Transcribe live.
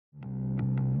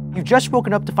You've just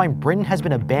woken up to find Britain has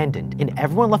been abandoned and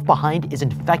everyone left behind is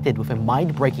infected with a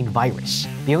mind-breaking virus.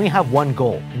 They only have one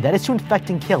goal, and that is to infect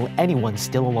and kill anyone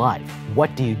still alive.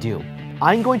 What do you do?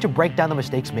 I'm going to break down the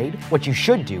mistakes made, what you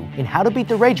should do, and how to beat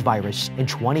the rage virus in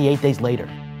 28 days later.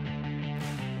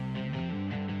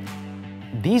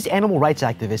 These animal rights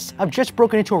activists have just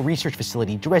broken into a research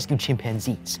facility to rescue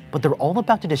chimpanzees, but they're all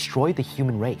about to destroy the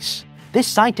human race. This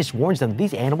scientist warns them that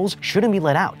these animals shouldn't be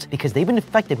let out because they've been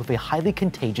infected with a highly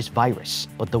contagious virus.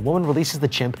 But the woman releases the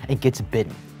chimp and gets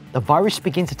bitten. The virus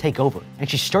begins to take over, and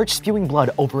she starts spewing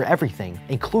blood over everything,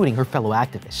 including her fellow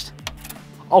activist.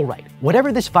 Alright,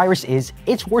 whatever this virus is,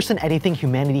 it's worse than anything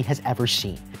humanity has ever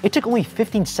seen. It took only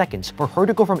 15 seconds for her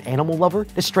to go from animal lover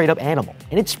to straight up animal,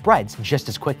 and it spreads just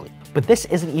as quickly. But this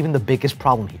isn't even the biggest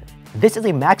problem here. This is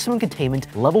a maximum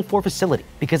containment level 4 facility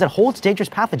because it holds dangerous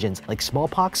pathogens like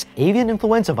smallpox, avian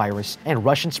influenza virus, and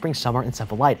Russian spring summer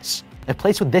encephalitis. A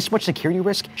place with this much security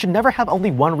risk should never have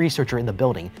only one researcher in the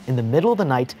building in the middle of the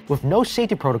night with no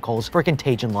safety protocols for a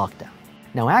contagion lockdown.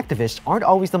 Now, activists aren't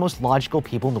always the most logical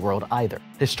people in the world either.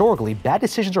 Historically, bad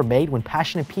decisions are made when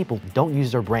passionate people don't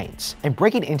use their brains. And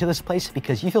breaking into this place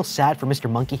because you feel sad for Mr.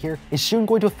 Monkey here is soon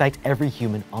going to affect every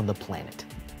human on the planet.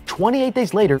 28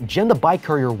 days later, Jim the bike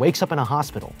courier wakes up in a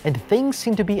hospital, and things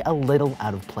seem to be a little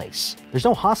out of place. There's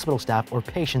no hospital staff or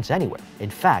patients anywhere. In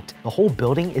fact, the whole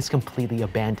building is completely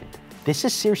abandoned. This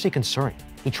is seriously concerning.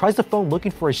 He tries the phone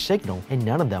looking for a signal, and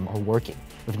none of them are working.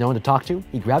 With no one to talk to,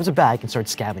 he grabs a bag and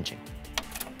starts scavenging.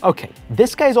 Okay,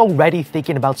 this guy's already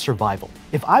thinking about survival.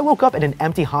 If I woke up in an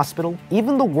empty hospital,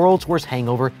 even the world's worst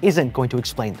hangover isn't going to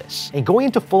explain this. And going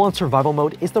into full-on survival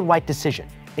mode is the right decision.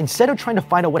 Instead of trying to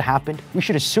find out what happened, we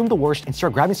should assume the worst and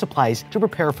start grabbing supplies to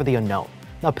prepare for the unknown.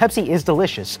 Now, Pepsi is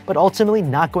delicious, but ultimately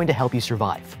not going to help you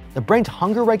survive. The brain's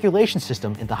hunger regulation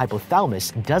system in the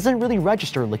hypothalamus doesn't really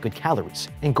register liquid calories,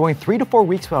 and going 3 to 4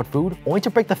 weeks without food, only to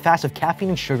break the fast of caffeine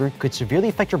and sugar, could severely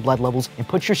affect your blood levels and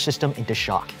put your system into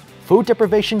shock. Food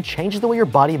deprivation changes the way your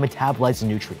body metabolizes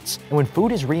nutrients, and when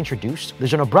food is reintroduced,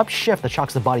 there's an abrupt shift that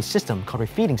shocks the body's system called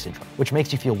refeeding syndrome, which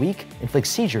makes you feel weak, inflicts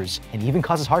seizures, and even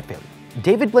causes heart failure.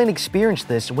 David Blaine experienced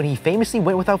this when he famously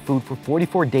went without food for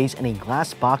 44 days in a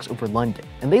glass box over London,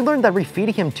 and they learned that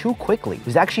refeeding him too quickly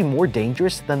was actually more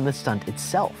dangerous than the stunt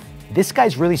itself. This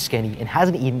guy's really skinny and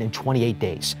hasn't eaten in 28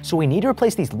 days, so we need to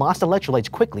replace these lost electrolytes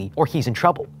quickly or he's in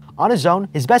trouble. On his own,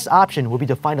 his best option would be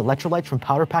to find electrolytes from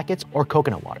powder packets or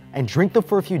coconut water, and drink them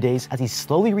for a few days as he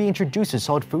slowly reintroduces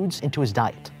solid foods into his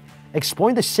diet.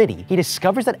 Exploring the city, he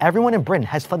discovers that everyone in Britain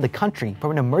has fled the country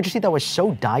from an emergency that was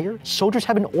so dire, soldiers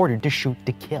have been ordered to shoot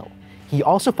to kill. He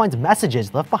also finds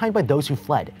messages left behind by those who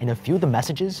fled, and a few of the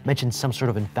messages mention some sort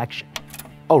of infection.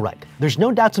 Alright, there's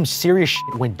no doubt some serious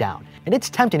shit went down, and it's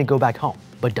tempting to go back home,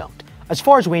 but don't. As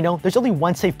far as we know, there's only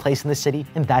one safe place in the city,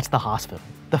 and that's the hospital.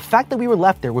 The fact that we were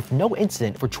left there with no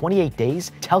incident for 28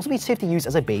 days tells me it's safe to use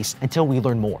as a base until we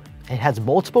learn more. It has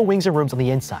multiple wings and rooms on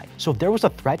the inside, so if there was a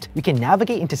threat, we can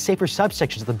navigate into safer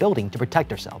subsections of the building to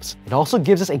protect ourselves. It also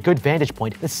gives us a good vantage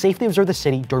point to safely observe the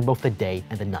city during both the day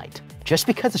and the night. Just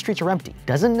because the streets are empty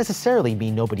doesn't necessarily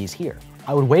mean nobody is here.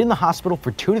 I would wait in the hospital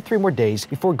for 2 to 3 more days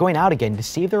before going out again to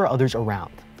see if there are others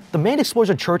around. The man explores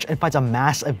a church and finds a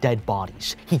mass of dead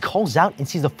bodies. He calls out and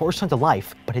sees the first sign to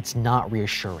life, but it's not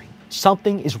reassuring.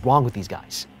 Something is wrong with these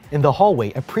guys. In the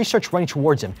hallway, a priest starts running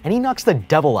towards him, and he knocks the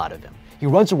devil out of him. He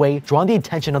runs away, drawing the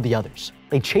attention of the others.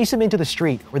 They chase him into the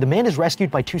street, where the man is rescued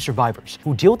by 2 survivors,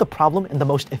 who deal with the problem in the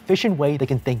most efficient way they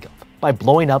can think of, by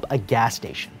blowing up a gas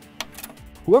station.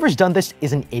 Whoever's done this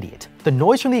is an idiot. The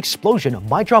noise from the explosion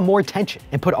might draw more attention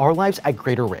and put our lives at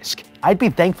greater risk. I'd be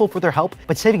thankful for their help,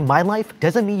 but saving my life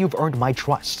doesn't mean you've earned my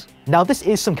trust. Now, this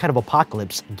is some kind of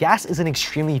apocalypse. Gas is an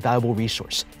extremely valuable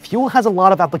resource. Fuel has a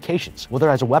lot of applications, whether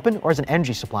as a weapon or as an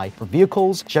energy supply for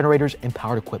vehicles, generators, and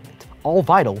powered equipment, all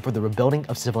vital for the rebuilding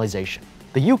of civilization.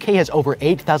 The UK has over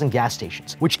 8,000 gas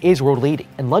stations, which is world leading,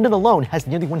 and London alone has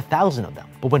nearly 1,000 of them.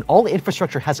 But when all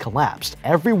infrastructure has collapsed,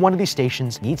 every one of these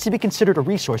stations needs to be considered a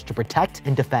resource to protect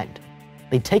and defend.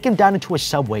 They take him down into a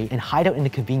subway and hide out in a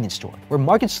convenience store, where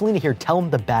Mark and Selena here tell him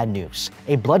the bad news.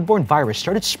 A bloodborne virus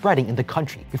started spreading in the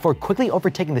country before quickly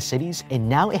overtaking the cities, and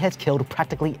now it has killed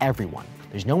practically everyone.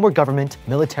 There's no more government,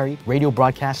 military, radio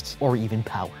broadcasts, or even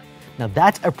power. Now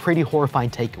that's a pretty horrifying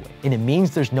takeaway, and it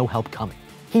means there's no help coming.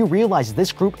 He realizes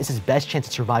this group is his best chance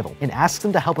at survival and asks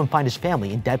them to help him find his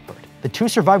family in Deptford. The 2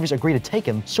 survivors agree to take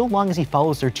him so long as he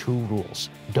follows their 2 rules.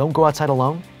 Don't go outside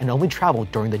alone, and only travel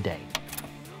during the day.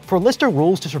 For a list of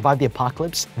rules to survive the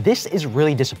apocalypse, this is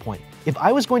really disappointing. If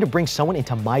I was going to bring someone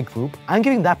into my group, I'm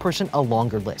giving that person a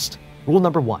longer list. Rule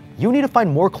number 1. You need to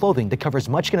find more clothing that covers as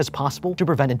much skin as possible to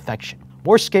prevent infection.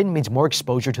 More skin means more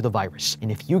exposure to the virus,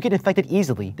 and if you get infected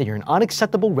easily, then you're an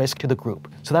unacceptable risk to the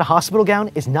group. So that hospital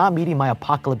gown is not meeting my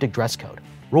apocalyptic dress code.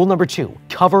 Rule number 2.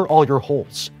 Cover all your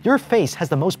holes. Your face has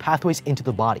the most pathways into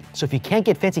the body, so if you can't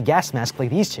get fancy gas masks like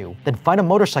these two, then find a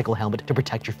motorcycle helmet to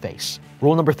protect your face.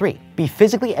 Rule number 3. Be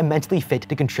physically and mentally fit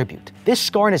to contribute. This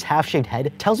scar in his half-shaved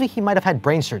head tells me he might have had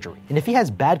brain surgery, and if he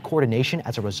has bad coordination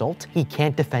as a result, he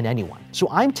can't defend anyone. So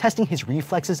I'm testing his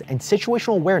reflexes and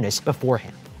situational awareness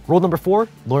beforehand. Rule number 4.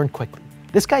 Learn quickly.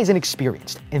 This guy is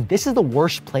inexperienced, and this is the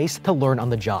worst place to learn on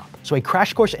the job. So a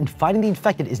crash course in fighting the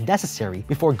infected is necessary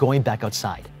before going back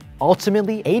outside.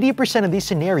 Ultimately, 80% of these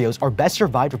scenarios are best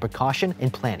survived with precaution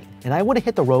and planning, and I want to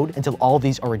hit the road until all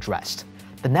these are addressed.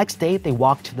 The next day, they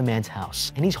walk to the man's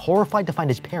house, and he's horrified to find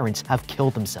his parents have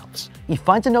killed themselves. He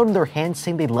finds a note in their hand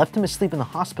saying they left him asleep in the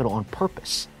hospital on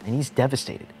purpose, and he's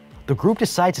devastated. The group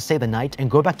decides to stay the night and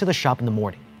go back to the shop in the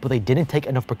morning. But they didn't take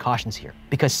enough precautions here,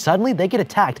 because suddenly they get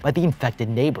attacked by the infected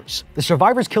neighbors. The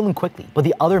survivors kill him quickly, but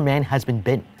the other man has been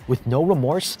bitten. With no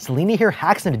remorse, Selena here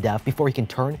hacks him to death before he can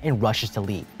turn and rushes to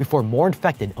leave, before more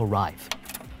infected arrive.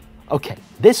 Okay,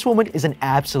 this woman is an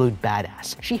absolute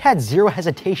badass. She had zero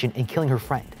hesitation in killing her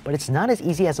friend, but it's not as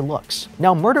easy as it looks.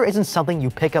 Now, murder isn't something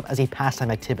you pick up as a pastime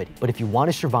activity, but if you want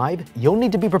to survive, you'll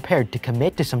need to be prepared to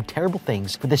commit to some terrible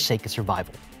things for the sake of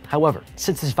survival. However,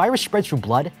 since this virus spreads through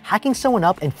blood, hacking someone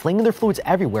up and flinging their fluids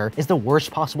everywhere is the worst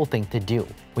possible thing to do.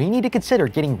 We need to consider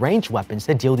getting ranged weapons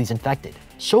that deal these infected.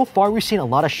 So far, we've seen a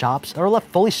lot of shops that are left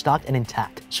fully stocked and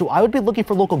intact, so I would be looking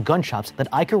for local gun shops that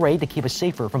I could raid to keep us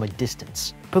safer from a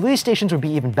distance. Police stations would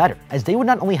be even better, as they would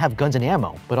not only have guns and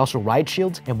ammo, but also riot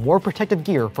shields and more protective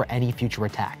gear for any future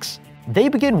attacks. They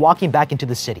begin walking back into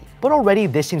the city, but already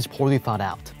this seems poorly thought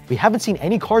out. We haven't seen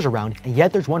any cars around, and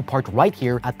yet there's one parked right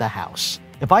here at the house.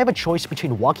 If I have a choice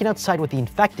between walking outside with the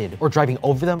infected or driving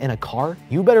over them in a car,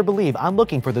 you better believe I'm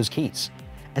looking for those keys.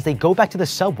 As they go back to the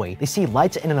subway, they see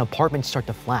lights in an apartment start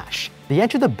to flash. They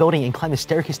enter the building and climb the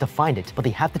staircase to find it, but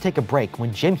they have to take a break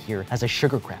when Jim here has a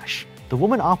sugar crash. The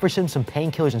woman offers him some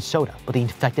painkillers and soda, but the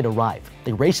infected arrive.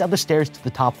 They race up the stairs to the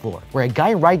top floor, where a guy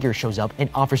in riot gear shows up and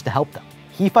offers to help them.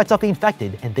 He fights off the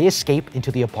infected, and they escape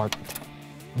into the apartment.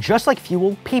 Just like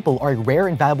fuel, people are a rare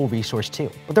and valuable resource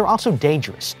too, but they're also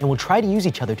dangerous and will try to use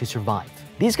each other to survive.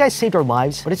 These guys saved our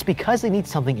lives, but it's because they need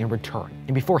something in return.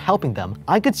 And before helping them,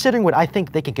 I'm considering what I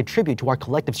think they can contribute to our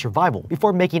collective survival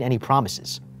before making any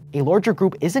promises. A larger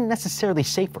group isn't necessarily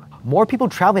safer. More people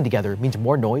traveling together means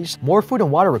more noise, more food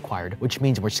and water required, which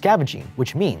means more scavenging,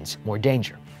 which means more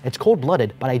danger. It's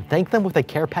cold-blooded, but I thank them with a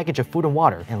care package of food and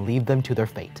water and leave them to their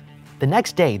fate. The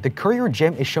next day, the courier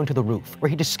Jim is shown to the roof, where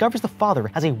he discovers the father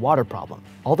has a water problem.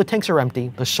 All the tanks are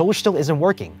empty, the solar still isn't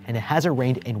working, and it hasn't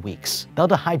rained in weeks. They'll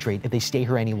dehydrate if they stay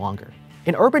here any longer.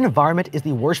 An urban environment is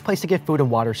the worst place to get food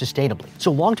and water sustainably,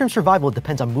 so long-term survival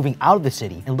depends on moving out of the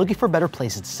city and looking for better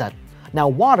places to settle. Now,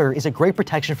 water is a great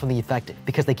protection from the infected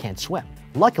because they can't swim.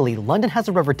 Luckily, London has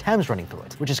the River Thames running through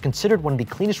it, which is considered one of the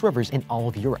cleanest rivers in all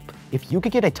of Europe. If you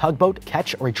could get a tugboat,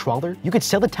 ketch, or a trawler, you could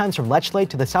sail the Thames from Lechlade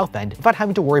to the South End without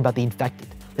having to worry about the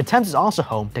infected. The Thames is also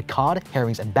home to cod,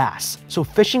 herrings, and bass, so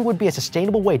fishing would be a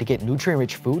sustainable way to get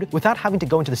nutrient-rich food without having to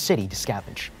go into the city to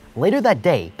scavenge. Later that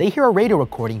day, they hear a radio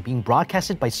recording being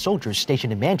broadcasted by soldiers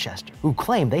stationed in Manchester, who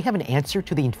claim they have an answer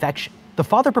to the infection. The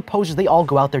father proposes they all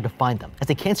go out there to find them, as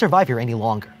they can't survive here any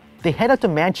longer. They head out to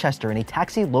Manchester in a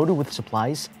taxi loaded with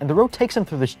supplies, and the road takes them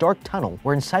through this dark tunnel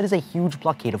where inside is a huge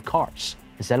blockade of cars.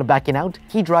 Instead of backing out,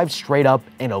 he drives straight up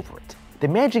and over it. They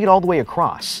manage to get all the way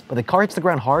across, but the car hits the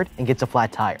ground hard and gets a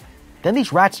flat tire. Then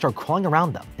these rats start crawling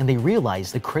around them, and they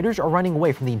realize the critters are running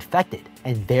away from the infected,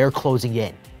 and they're closing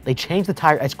in. They change the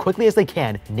tire as quickly as they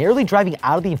can, narrowly driving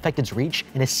out of the infected's reach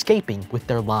and escaping with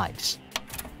their lives.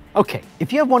 Okay,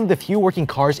 if you have one of the few working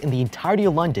cars in the entirety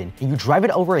of London and you drive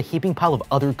it over a heaping pile of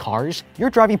other cars, your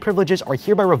driving privileges are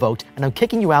hereby revoked and I'm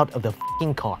kicking you out of the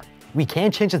f***ing car. We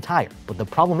can change the tire, but the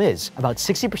problem is, about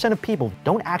 60% of people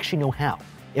don't actually know how.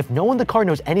 If no one in the car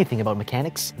knows anything about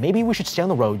mechanics, maybe we should stay on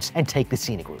the roads and take the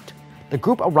scenic route. The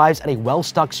group arrives at a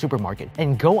well-stocked supermarket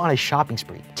and go on a shopping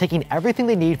spree, taking everything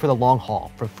they need for the long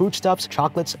haul, from foodstuffs,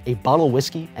 chocolates, a bottle of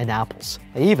whiskey, and apples.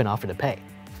 They even offer to pay.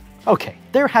 Okay,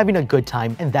 they're having a good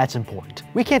time, and that's important.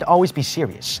 We can't always be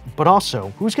serious, but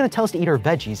also, who's gonna tell us to eat our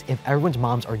veggies if everyone's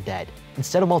moms are dead?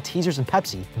 Instead of Maltesers and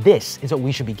Pepsi, this is what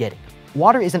we should be getting.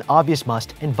 Water is an obvious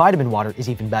must, and vitamin water is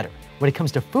even better. When it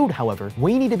comes to food, however,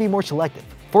 we need to be more selective.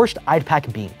 First, I'd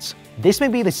pack beans. This may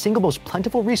be the single most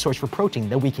plentiful resource for protein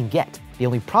that we can get. The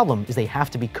only problem is they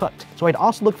have to be cooked, so I'd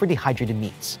also look for dehydrated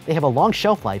meats. They have a long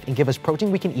shelf life and give us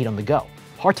protein we can eat on the go.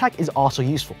 Hardtack is also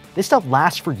useful. This stuff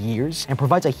lasts for years and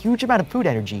provides a huge amount of food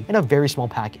energy in a very small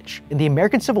package. In the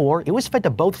American Civil War, it was fed to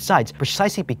both sides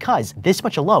precisely because this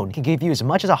much alone can give you as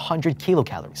much as 100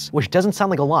 kilocalories, which doesn't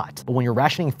sound like a lot, but when you're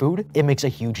rationing food, it makes a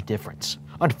huge difference.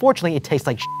 Unfortunately, it tastes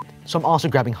like shit, so I'm also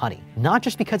grabbing honey. Not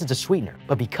just because it's a sweetener,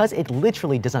 but because it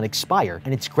literally does not expire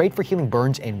and it's great for healing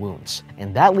burns and wounds.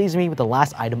 And that leaves me with the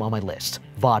last item on my list,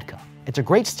 vodka. It's a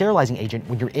great sterilizing agent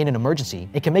when you're in an emergency.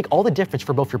 It can make all the difference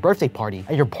for both your birthday party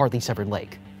and your partly severed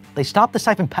leg. They stop to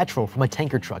siphon petrol from a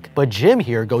tanker truck, but Jim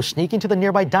here goes sneaking to the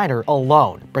nearby diner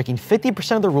alone, breaking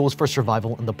 50% of the rules for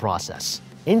survival in the process.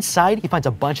 Inside, he finds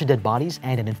a bunch of dead bodies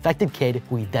and an infected kid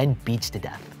who he then beats to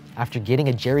death. After getting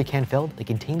a jerry can filled, they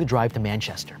continue to drive to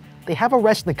Manchester. They have a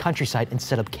rest in the countryside and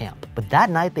set up camp, but that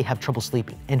night they have trouble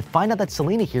sleeping and find out that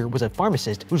Selena here was a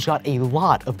pharmacist who's got a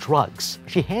lot of drugs.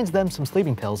 She hands them some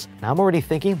sleeping pills, and I'm already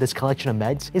thinking this collection of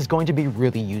meds is going to be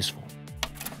really useful.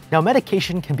 Now,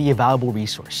 medication can be a valuable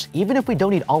resource. Even if we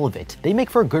don't need all of it, they make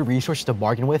for a good resource to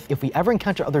bargain with if we ever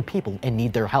encounter other people and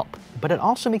need their help. But it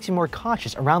also makes you more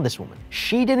cautious around this woman.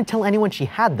 She didn't tell anyone she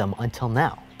had them until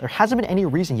now. There hasn't been any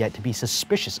reason yet to be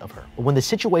suspicious of her. But when the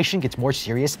situation gets more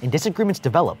serious and disagreements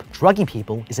develop, drugging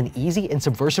people is an easy and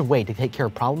subversive way to take care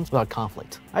of problems without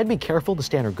conflict. I'd be careful to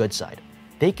stay on her good side.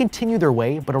 They continue their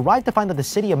way, but arrive to find that the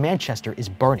city of Manchester is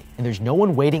burning and there's no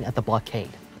one waiting at the blockade.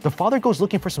 The father goes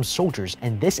looking for some soldiers,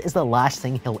 and this is the last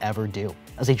thing he'll ever do,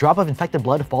 as a drop of infected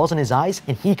blood falls in his eyes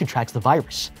and he contracts the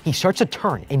virus. He starts to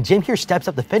turn, and Jim here steps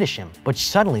up to finish him, but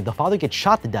suddenly the father gets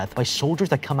shot to death by soldiers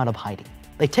that come out of hiding.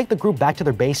 They take the group back to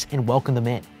their base and welcome them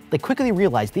in. They quickly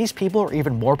realize these people are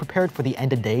even more prepared for the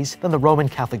end of days than the Roman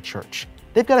Catholic Church.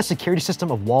 They've got a security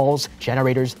system of walls,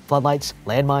 generators, floodlights,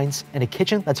 landmines, and a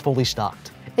kitchen that's fully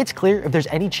stocked. It's clear if there's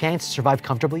any chance to survive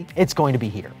comfortably, it's going to be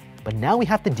here. But now we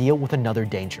have to deal with another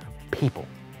danger, people.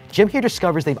 Jim here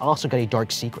discovers they've also got a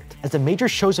dark secret, as the major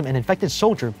shows him an infected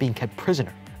soldier being kept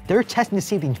prisoner. They're testing to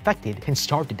see if the infected can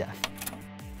starve to death.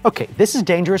 Okay, this is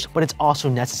dangerous, but it's also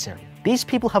necessary. These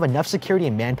people have enough security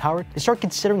and manpower to start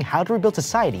considering how to rebuild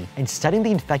society, and studying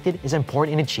the infected is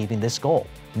important in achieving this goal.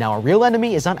 Now, our real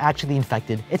enemy is not actually the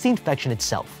infected, it's the infection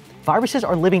itself. Viruses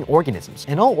are living organisms,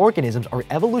 and all organisms are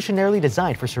evolutionarily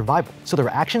designed for survival, so their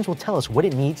actions will tell us what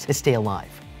it needs to stay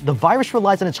alive. The virus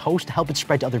relies on its host to help it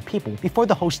spread to other people before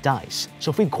the host dies.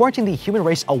 So if we quarantine the human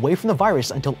race away from the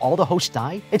virus until all the hosts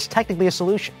die, it's technically a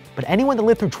solution. But anyone that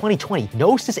lived through 2020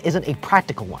 knows this isn't a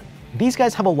practical one. These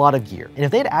guys have a lot of gear, and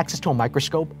if they had access to a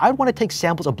microscope, I'd want to take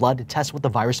samples of blood to test what the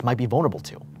virus might be vulnerable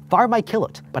to. Fire might kill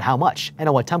it, but how much and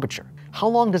at what temperature? How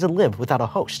long does it live without a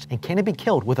host, and can it be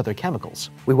killed with other chemicals?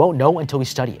 We won't know until we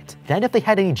study it. Then if they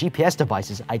had any GPS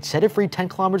devices, I'd set it free 10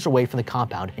 kilometers away from the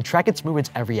compound and track its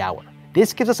movements every hour.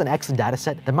 This gives us an excellent data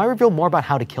set that might reveal more about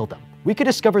how to kill them. We could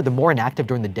discover they're more inactive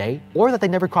during the day, or that they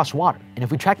never cross water. And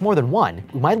if we track more than one,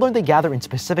 we might learn they gather in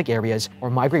specific areas or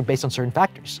migrate based on certain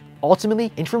factors.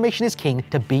 Ultimately, information is king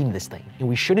to beating this thing, and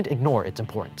we shouldn't ignore its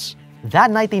importance.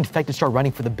 That night, the infected start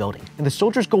running for the building, and the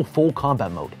soldiers go full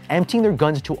combat mode, emptying their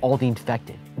guns to all the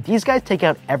infected. These guys take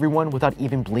out everyone without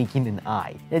even blinking an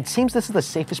eye. And it seems this is the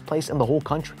safest place in the whole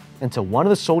country, until one of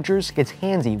the soldiers gets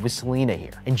handsy with Selena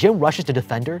here, and Jim rushes to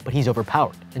defend her, but he's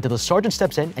overpowered, until the sergeant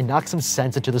steps in and knocks some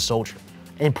sense into the soldier.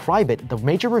 In private, the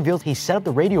major reveals he set up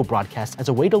the radio broadcast as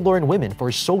a way to lure in women for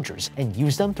his soldiers and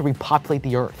use them to repopulate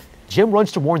the earth. Jim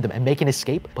runs to warn them and make an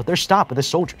escape, but they're stopped by the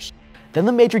soldiers. Then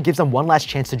the major gives them one last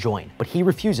chance to join, but he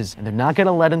refuses, and they're not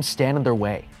gonna let him stand in their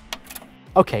way.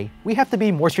 Okay, we have to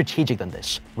be more strategic than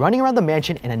this. Running around the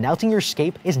mansion and announcing your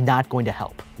escape is not going to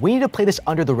help. We need to play this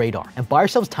under the radar and buy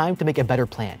ourselves time to make a better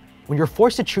plan. When you're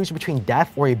forced to choose between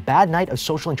death or a bad night of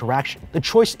social interaction, the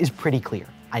choice is pretty clear.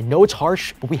 I know it's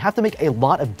harsh, but we have to make a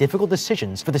lot of difficult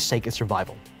decisions for the sake of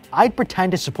survival. I'd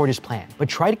pretend to support his plan, but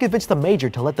try to convince the major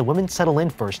to let the women settle in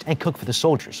first and cook for the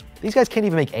soldiers. These guys can't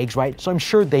even make eggs right, so I'm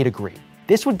sure they'd agree.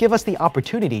 This would give us the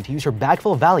opportunity to use her bag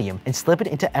full of Valium and slip it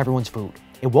into everyone's food.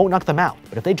 It won't knock them out,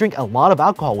 but if they drink a lot of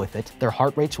alcohol with it, their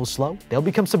heart rates will slow, they'll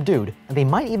become subdued, and they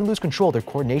might even lose control of their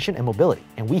coordination and mobility,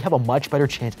 and we have a much better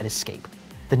chance at escape.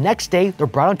 The next day, they're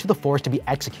brought onto the force to be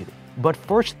executed. But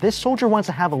first, this soldier wants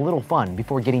to have a little fun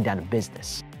before getting down to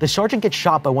business. The sergeant gets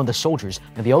shot by one of the soldiers,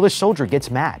 and the other soldier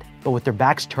gets mad. But with their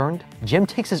backs turned, Jim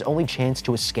takes his only chance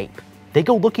to escape. They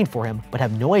go looking for him, but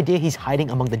have no idea he's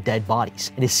hiding among the dead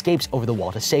bodies, and escapes over the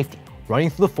wall to safety. Running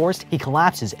through the forest, he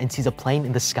collapses and sees a plane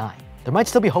in the sky. There might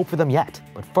still be hope for them yet,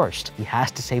 but first, he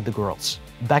has to save the girls.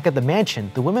 Back at the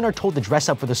mansion, the women are told to dress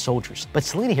up for the soldiers, but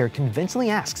Selena here convincingly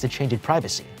asks to change in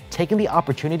privacy. Taking the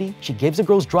opportunity, she gives the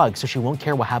girls drugs so she won't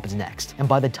care what happens next, and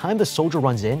by the time the soldier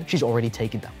runs in, she's already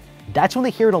taken them. That's when they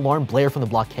hear an alarm blare from the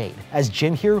blockade, as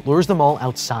Jim here lures them all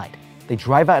outside. They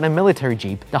drive out in a military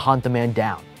jeep to hunt the man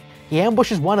down. He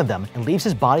ambushes one of them and leaves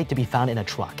his body to be found in a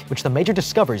truck, which the Major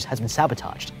discovers has been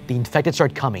sabotaged. The infected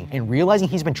start coming, and realizing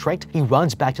he's been tricked, he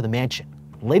runs back to the mansion.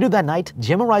 Later that night,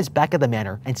 Jim arrives back at the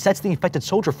manor and sets the infected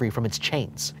soldier free from its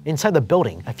chains. Inside the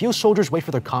building, a few soldiers wait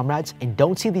for their comrades and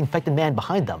don't see the infected man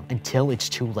behind them until it's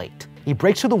too late. He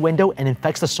breaks through the window and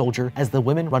infects the soldier as the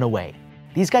women run away.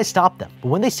 These guys stop them, but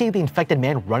when they see the infected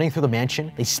man running through the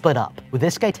mansion, they split up, with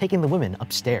this guy taking the women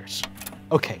upstairs.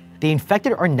 Okay, the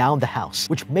infected are now in the house,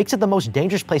 which makes it the most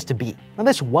dangerous place to be. Now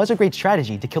this was a great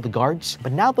strategy to kill the guards,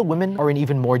 but now the women are in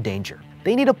even more danger.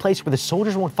 They need a place where the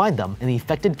soldiers won't find them and the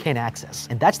infected can't access,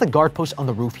 and that's the guard post on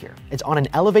the roof here. It's on an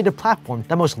elevated platform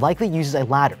that most likely uses a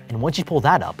ladder, and once you pull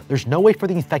that up, there's no way for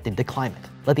the infected to climb it.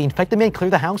 Let the infected man clear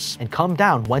the house and come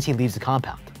down once he leaves the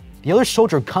compound. The other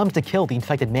soldier comes to kill the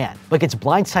infected man, but gets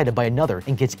blindsided by another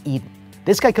and gets eaten.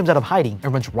 This guy comes out of hiding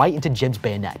and runs right into Jim's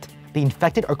bayonet. The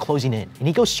infected are closing in, and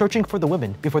he goes searching for the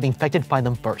women before the infected find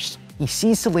them first. He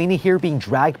sees Selene here being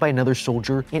dragged by another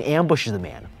soldier and ambushes the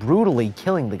man, brutally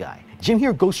killing the guy. Jim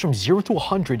here goes from 0 to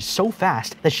 100 so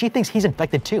fast that she thinks he's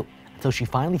infected too, until she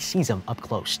finally sees him up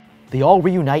close. They all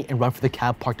reunite and run for the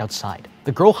cab parked outside.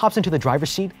 The girl hops into the driver's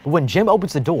seat, but when Jim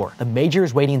opens the door, the Major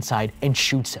is waiting inside and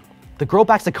shoots him. The girl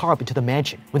backs the car up into the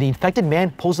mansion, when the infected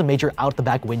man pulls the Major out the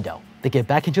back window. They get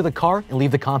back into the car and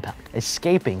leave the compound,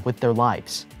 escaping with their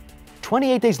lives.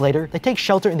 28 days later, they take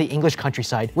shelter in the English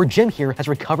countryside where Jim here has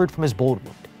recovered from his bullet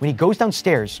wound. When he goes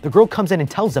downstairs, the girl comes in and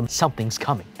tells them something's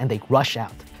coming, and they rush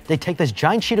out. They take this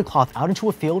giant sheet of cloth out into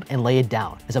a field and lay it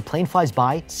down as a plane flies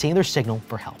by, seeing their signal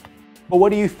for help. But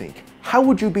what do you think? How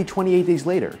would you be 28 days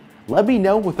later? Let me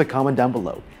know with a comment down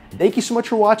below. Thank you so much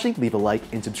for watching, leave a like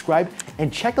and subscribe,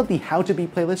 and check out the How to Be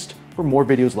playlist for more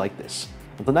videos like this.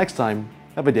 Until next time,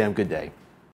 have a damn good day.